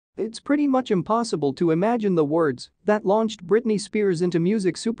It's pretty much impossible to imagine the words that launched Britney Spears into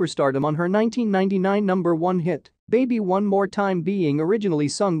music superstardom on her 1999 #1 hit, Baby One More Time, being originally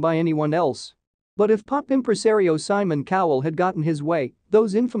sung by anyone else. But if pop impresario Simon Cowell had gotten his way,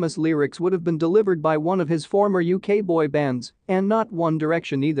 those infamous lyrics would have been delivered by one of his former UK boy bands, and not One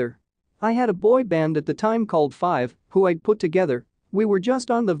Direction either. I had a boy band at the time called Five, who I'd put together. We were just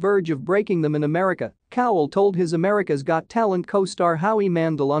on the verge of breaking them in America, Cowell told his America's Got Talent co-star Howie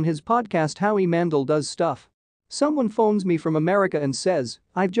Mandel on his podcast Howie Mandel Does Stuff. Someone phones me from America and says,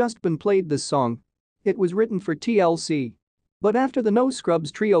 "I've just been played this song. It was written for TLC." But after the No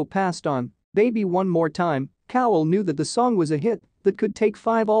Scrubs trio passed on, Baby One More Time, Cowell knew that the song was a hit that could take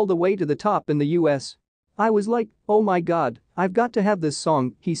Five all the way to the top in the US. "I was like, oh my god, I've got to have this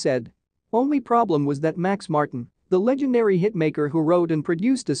song," he said. Only problem was that Max Martin, the legendary hitmaker who wrote and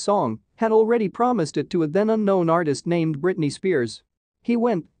produced the song, had already promised it to a then unknown artist named Britney Spears. He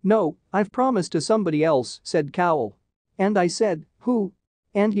went, "No, I've promised to somebody else," said Cowell. And I said, "Who?"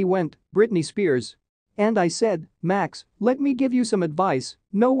 And he went, "Britney Spears." And I said, "Max, let me give you some advice,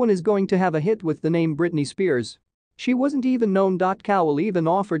 no one is going to have a hit with the name Britney Spears. She wasn't even known." Cowell even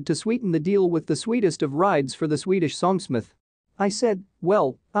offered to sweeten the deal with the sweetest of rides for the Swedish songsmith. I said,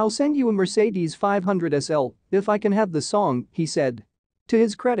 "Well, I'll send you a Mercedes 500 SL if I can have the song," he said. To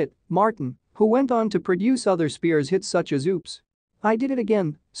his credit, Martin, who went on to produce other Spears hits such as Oops, I Did It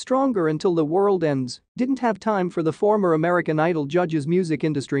Again, Stronger, Until the World Ends, didn't have time for the former American Idol judge's music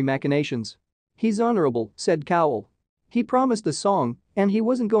industry machinations. "He's honorable," said Cowell. "He promised the song, and he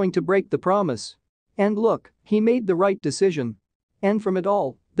wasn't going to break the promise. And look, he made the right decision." And from it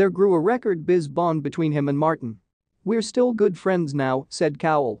all, there grew a record biz bond between him and Martin. "We're still good friends now," said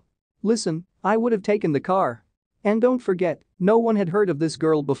Cowell. "Listen, I would have taken the car. And don't forget, no one had heard of this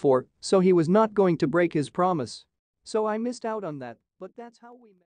girl before, so he was not going to break his promise. So I missed out on that, but that's how we met."